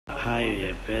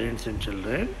Hi parents and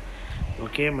children.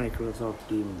 Okay Microsoft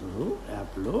teams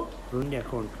యాప్లో 2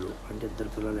 అకౌంట్లు అంటే ఇద్దరు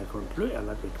పిల్లల అకౌంట్లు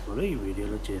ఎలా పెట్టుకోవాలో ఈ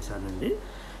వీడియోలో చేశానండి.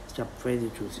 స్టెప్ వైజ్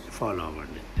చూసి ఫాలో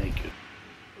అవ్వండి. Thank you.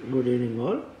 Good evening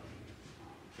all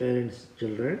parents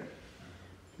children.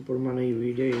 ఇప్పుడు మనం ఈ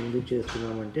వీడియో ఎందుకు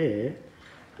చేస్తున్నామంటే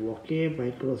ఒకే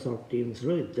మైక్రోసాఫ్ట్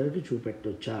టీమ్స్లో ఇద్దరికి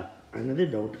చూపెట్టొచ్చా అన్నది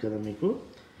డౌట్ కదా మీకు.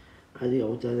 అది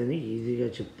అవుతుందని ఈజీగా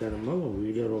చెప్తానమ్మా,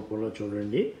 వీడియో రూపంలో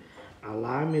చూడండి.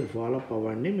 అలా మీరు ఫాలోఅప్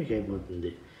అవ్వండి, మీకు అయిపోతుంది.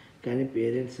 కానీ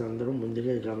పేరెంట్స్ అందరూ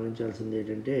ముందుగా గమనించాల్సింది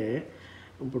ఏంటంటే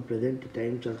ఇప్పుడు ప్రజెంట్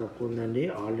టైం చాలా తక్కువ ఉందండి.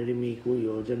 ఆల్రెడీ మీకు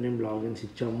యూజర్ నేమ్ లాగిన్స్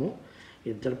ఇచ్చాము.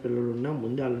 ఇద్దరు పిల్లలు ఉన్నా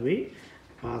ముందు అవి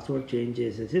పాస్వర్డ్ చేంజ్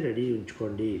చేసేసి రెడీ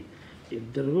ఉంచుకోండి.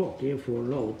 ఇద్దరు ఒకే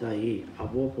ఫోన్లో అవుతాయి,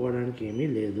 అవ్వకపోవడానికి ఏమీ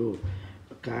లేదు.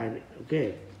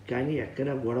 కానీ ఎక్కడ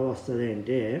గొడవ వస్తుంది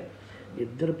అంటే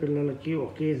ఇద్దరు పిల్లలకి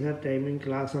ఒకేసారి టైమింగ్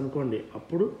క్లాస్ అనుకోండి,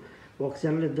 అప్పుడు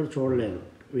ఒకసారి ఇద్దరు చూడలేరు.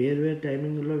 వేరు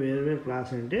టైమింగ్లో వేరు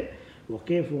క్లాస్ అంటే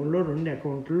ఒకే ఫోన్లో 2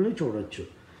 అకౌంట్లని చూడవచ్చు.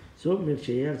 సో మీరు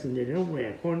చేయాల్సింది ఏంటంటే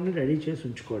అకౌంట్ని రెడీ చేసి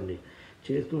ఉంచుకోండి.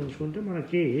 ఉంచుకుంటే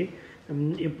మనకి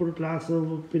ఎప్పుడు క్లాస్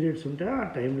పీరియడ్స్ ఉంటే ఆ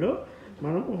టైంలో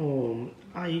మనం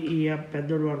ఈ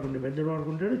పెద్దోడు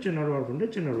వాడుకుంటాడు, చిన్నోడు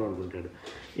వాడుకుంటాడు.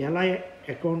 ఎలా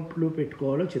అకౌంట్లు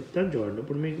పెట్టుకోవాలో చెప్తాను చూడండి.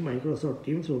 ఇప్పుడు మీకు మైక్రోసాఫ్ట్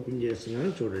టీమ్స్ ఓపెన్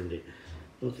చేస్తున్నాను చూడండి.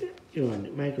 ఓకే, ఇవ్వండి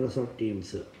మైక్రోసాఫ్ట్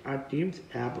టీమ్స్. ఆ టీమ్స్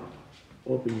యాప్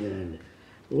ఓపెన్ చేయండి.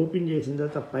 ఓపెన్ చేసిన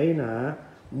తర్వాత పైన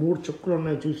 3 చుక్కలు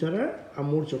ఉన్నాయి చూసారా, ఆ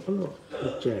 3 చుక్కలు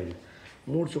క్లిక్ చేయండి.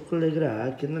 3 చుక్కల దగ్గర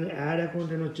కింద యాడ్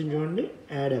అకౌంట్ అని వచ్చింది చూడండి,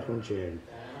 యాడ్ అకౌంట్ చేయండి.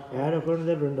 యాడ్ అకౌంట్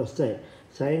దగ్గర 2 వస్తాయి,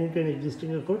 sign in to N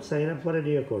existing account, sign up for a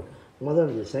new account.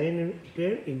 మొదటిది sign in to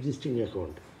N existing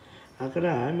account. అక్కడ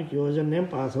మీకు యూజర్ నేమ్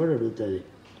పాస్వర్డ్ అడుగుతుంది.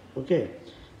 ఓకే,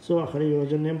 సో అక్కడ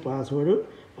యూజర్ నేమ్ పాస్వర్డ్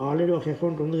ఆల్రెడీ ఒక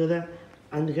account ఉంది కదా,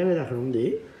 అందుకని అది అక్కడ ఉంది.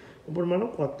 ఇప్పుడు మనం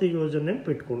కొత్త యూజర్ నేమ్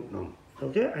పెట్టుకుంటున్నాం.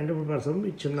 ఓకే, అంటే ఇప్పుడు పర్సన్ మీ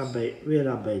చిన్న అబ్బాయి, వేరే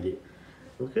అబ్బాయిది.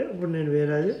 ఓకే, ఇప్పుడు నేను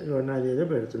వేరేది నాది ఏదో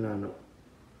పెడుతున్నాను.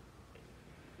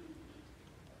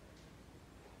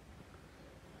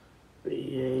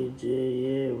 విజయవైఏ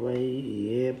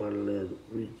పర్లేదు,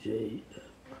 విజయ్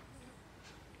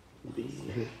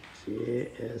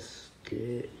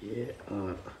BHASKAR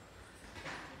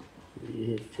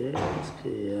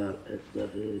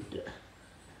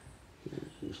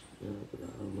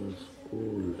గ్రామర్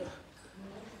స్కూల్.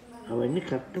 అవన్నీ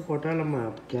కరెక్ట్ కొట్టాలమ్మా,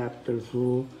 క్యాపిటల్స్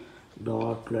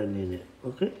డాట్లు అన్నీ.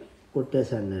 ఓకే,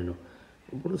 కొట్టేశాను నేను.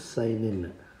 ఇప్పుడు సైన్ ఇన్,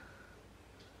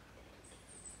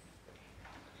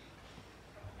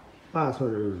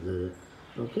 పాస్వర్డ్ అడుగుతుంది.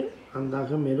 ఓకే,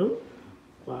 అందాక మీరు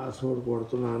పాస్వర్డ్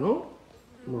కొడుతున్నాను,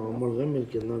 మామూలుగా మీరు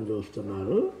కింద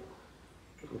చూస్తున్నారు.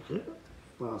 ఓకే,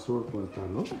 పాస్వర్డ్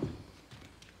కొడతాను.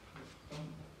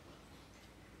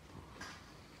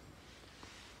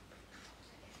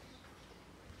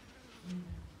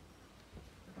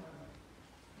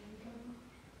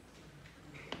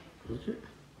 ఓకే,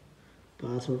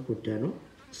 పాస్వర్డ్ కొట్టాను,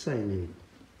 సైన్ ఇన్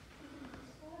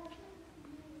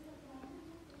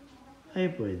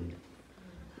అయిపోయింది.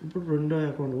 ఇప్పుడు రెండో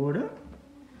అకౌంట్ కూడా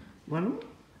మనం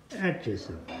యాడ్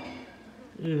చేసాం.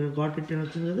 గాట్ ఇట్ అని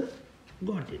వచ్చింది కదా,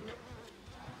 గాట్ ఇట్.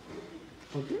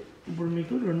 ఓకే, ఇప్పుడు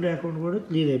మీకు 2 అకౌంట్ కూడా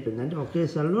క్లియర్ అయిపోయింది. అంటే ఒకే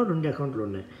సెల్లో 2 అకౌంట్లు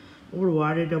ఉన్నాయి. ఇప్పుడు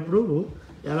వాడేటప్పుడు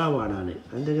ఎలా వాడాలి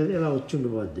అంతే కదా, ఇలా వచ్చి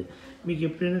ఉండిపోద్ది. మీకు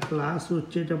ఎప్పుడైనా క్లాస్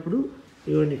వచ్చేటప్పుడు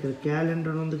ఇవ్వండి, ఇక్కడ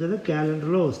క్యాలెండర్ ఉంది కదా,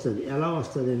 క్యాలెండర్లో వస్తుంది. ఎలా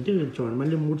వస్తుంది అంటే మీరు చూడండి,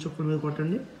 మళ్ళీ 3 చుక్కల మీద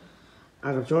కొట్టండి.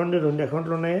 అక్కడ చూడండి 2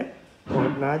 అకౌంట్లు ఉన్నాయా,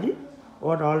 ఒకటి నాది,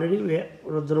 ఒకటి ఆల్రెడీ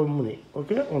రుద్రమ్ముని.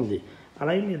 ఓకే ఉంది.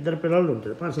 అలాగే మీ ఇద్దరు పిల్లలు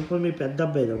ఉంటారు. ఫర్ సపోజ్ మీ పెద్ద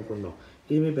అబ్బాయిది అనుకుందాం,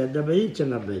 ఇది మీ పెద్ద అబ్బాయి,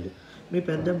 చిన్న అబ్బాయిది. మీ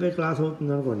పెద్ద అబ్బాయి క్లాస్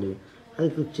అవుతుంది అనుకోండి, అది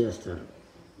క్లిక్ చేస్తారు,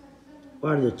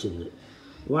 వాడిది వచ్చింది.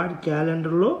 వాడి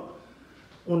క్యాలెండర్లో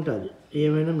ఉంటుంది,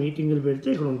 ఏమైనా మీటింగులు పెడితే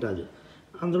ఇక్కడ ఉంటుంది,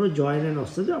 అందులో జాయిన్ అని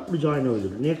వస్తుంది. అప్పుడు జాయిన్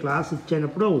అవుతుంది, నేను క్లాస్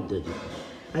ఇచ్చేటప్పుడు అవుతుంది.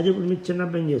 అది ఇప్పుడు మీకు చిన్న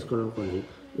అబ్బాయిని చేసుకోవాలనుకోండి,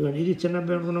 ఇది చిన్న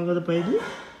అబ్బాయి అనుకున్నాం కదా పైది,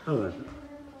 అవ్వదు.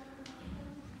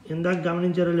 ఇందాక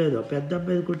గమనించారో లేదో, పెద్ద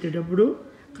అబ్బాయి కొట్టేటప్పుడు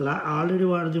ఆల్రెడీ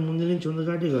వాడిది ముందు నుంచి ఉంది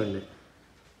కాబట్టి ఇవ్వండి.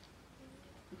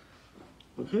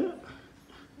 ఓకే,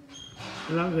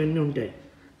 ఇలాగన్నీ ఉంటాయి.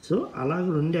 సో అలాగ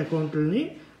 2 అకౌంట్లని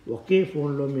ఒకే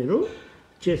ఫోన్లో మీరు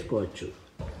చేసుకోవచ్చు.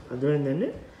 అర్థమైందండి.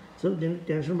 సో దీనికి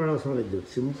టెన్షన్ పడవసరం లేదు.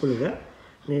 సింపుల్గా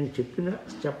నేను చెప్పిన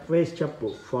స్టెప్ బై స్టెప్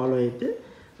ఫాలో అయితే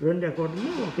 2 అకౌంట్ని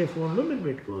ఒకే ఫోన్లో మీరు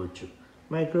పెట్టుకోవచ్చు.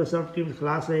 మైక్రోసాఫ్ట్ టీమ్స్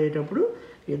క్లాస్ అయ్యేటప్పుడు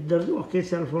ఇద్దరిది ఒకే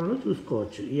సెల్ ఫోన్లో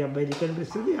చూసుకోవచ్చు. ఈ అబ్బాయిది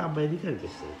కనిపిస్తుంది, ఆ అబ్బాయిది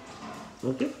కనిపిస్తుంది.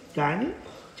 ఓకే, కానీ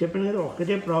చెప్పిన కదా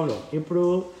ఒక్కటే ప్రాబ్లం, ఇప్పుడు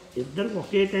ఇద్దరికి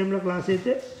ఒకే టైంలో క్లాస్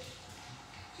అయితే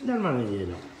దాన్ని మనం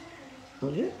చేయలేం.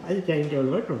 ఓకే, అది టైం టేబుల్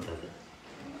బట్టి ఉంటుంది.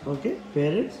 ఓకే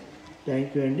పేరెంట్స్,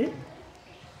 థ్యాంక్ యూ అండి.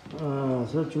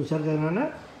 సో చూసారు కదా,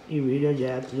 ఈ వీడియో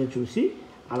జాగ్రత్తగా చూసి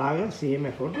అలాగే సేమ్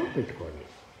అకౌంట్ పెట్టుకోండి.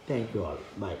 Thank you all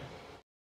bye.